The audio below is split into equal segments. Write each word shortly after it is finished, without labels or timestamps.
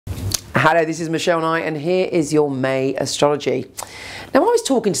Hello, this is Michele Knight and here is your May astrology. Now, I was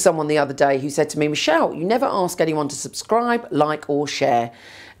talking to someone the other day who said to me, Michele, you never ask anyone to subscribe, like or share,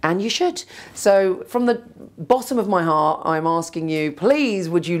 and you should. So from the bottom of my heart, I'm asking you, please,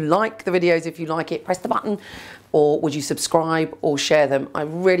 would you like the videos? If you like it, press the button, or would you subscribe or share them? I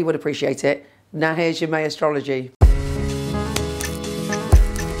really would appreciate it. Now here's your May astrology.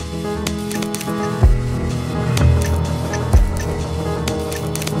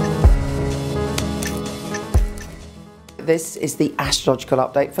 This is the astrological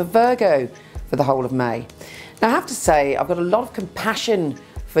update for Virgo for the whole of May. Now, I have to say, I've got a lot of compassion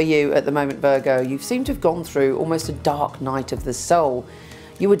for you at the moment, Virgo. You seem to have gone through almost a dark night of the soul.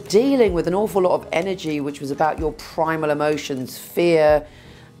 You were dealing with an awful lot of energy, which was about your primal emotions, fear,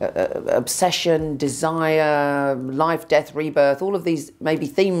 obsession, desire, life, death, rebirth, all of these maybe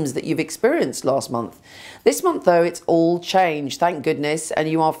themes that you've experienced last month. This month, though, it's all changed, thank goodness, and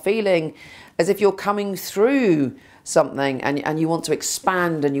you are feeling as if you're coming through something and you want to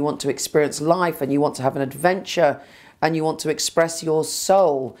expand and you want to experience life and you want to have an adventure and you want to express your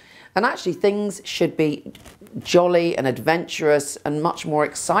soul. And actually things should be jolly and adventurous and much more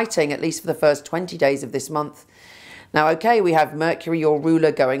exciting, at least for the first 20 days of this month. Now, okay, we have Mercury, your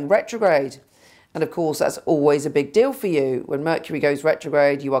ruler, going retrograde. And of course, that's always a big deal for you. When Mercury goes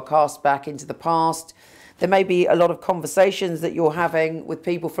retrograde, you are cast back into the past. There may be a lot of conversations that you're having with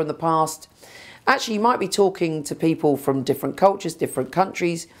people from the past. Actually, you might be talking to people from different cultures, different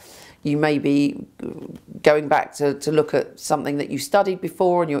countries. You may be going back to look at something that you studied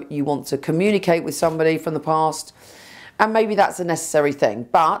before and you want to communicate with somebody from the past. And maybe that's a necessary thing.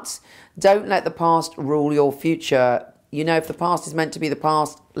 But don't let the past rule your future. You know, if the past is meant to be the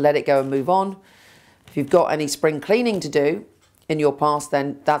past, let it go and move on. If you've got any spring cleaning to do in your past,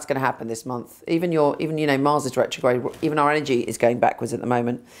 then that's going to happen this month. Even you know, Mars is retrograde. Even our energy is going backwards at the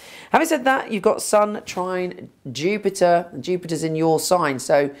moment. Having said that, you've got Sun, trine, Jupiter. Jupiter's in your sign,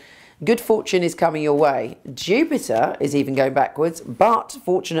 so good fortune is coming your way. Jupiter is even going backwards, but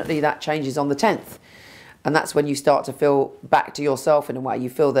fortunately that changes on the 10th. And that's when you start to feel back to yourself in a way. You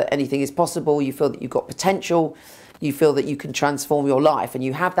feel that anything is possible. You feel that you've got potential. You feel that you can transform your life, and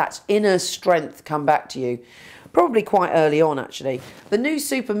you have that inner strength come back to you. Probably quite early on, actually. The new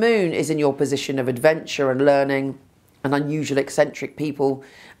supermoon is in your position of adventure and learning and unusual eccentric people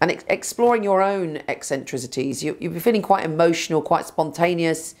and exploring your own eccentricities. You'll be feeling quite emotional, quite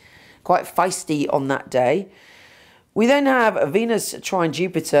spontaneous, quite feisty on that day. We then have Venus trine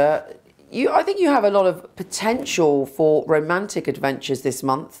Jupiter. I think you have a lot of potential for romantic adventures this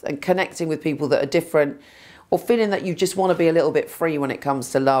month and connecting with people that are different, or feeling that you just want to be a little bit free when it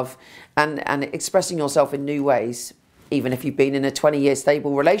comes to love and expressing yourself in new ways. Even if you've been in a 20-year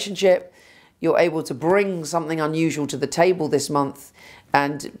stable relationship, you're able to bring something unusual to the table this month,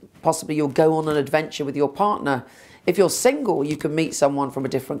 and possibly you'll go on an adventure with your partner. If you're single, you can meet someone from a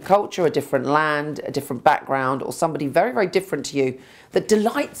different culture, a different land, a different background, or somebody very, very different to you that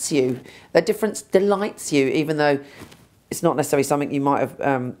delights you. Their difference delights you, even though it's not necessarily something you might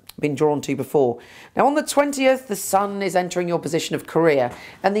have been drawn to before. Now, on the 20th, the Sun is entering your position of career,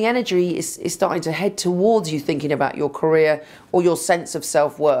 and the energy is starting to head towards you, thinking about your career or your sense of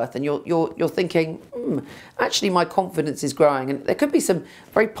self-worth. And you're thinking, actually, my confidence is growing. And there could be some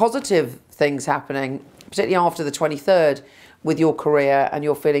very positive things happening, particularly after the 23rd, with your career, and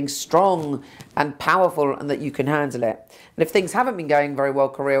you're feeling strong and powerful and that you can handle it. And if things haven't been going very well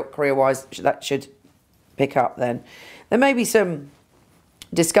career-wise, that should pick up then. There may be some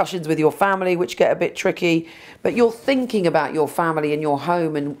discussions with your family which get a bit tricky, but you're thinking about your family and your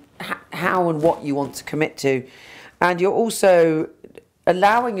home and how and what you want to commit to. And you're also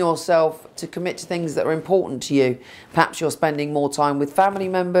allowing yourself to commit to things that are important to you. Perhaps you're spending more time with family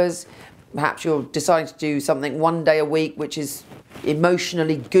members. Perhaps you're deciding to do something one day a week which is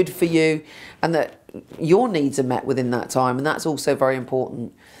emotionally good for you and that your needs are met within that time, and that's also very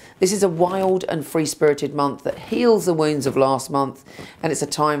important. This is a wild and free-spirited month that heals the wounds of last month, and it's a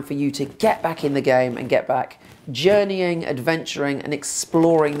time for you to get back in the game and get back journeying, adventuring and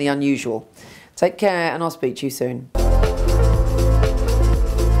exploring the unusual. Take care, and I'll speak to you soon.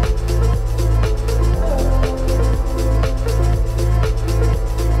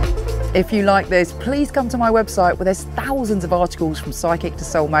 If you like this, please come to my website where there's thousands of articles from psychic to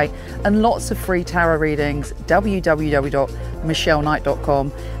soulmate and lots of free tarot readings,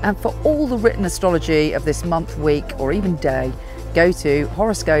 www.michelleknight.com. And for all the written astrology of this month, week, or even day, go to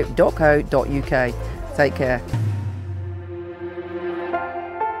horoscope.co.uk. Take care.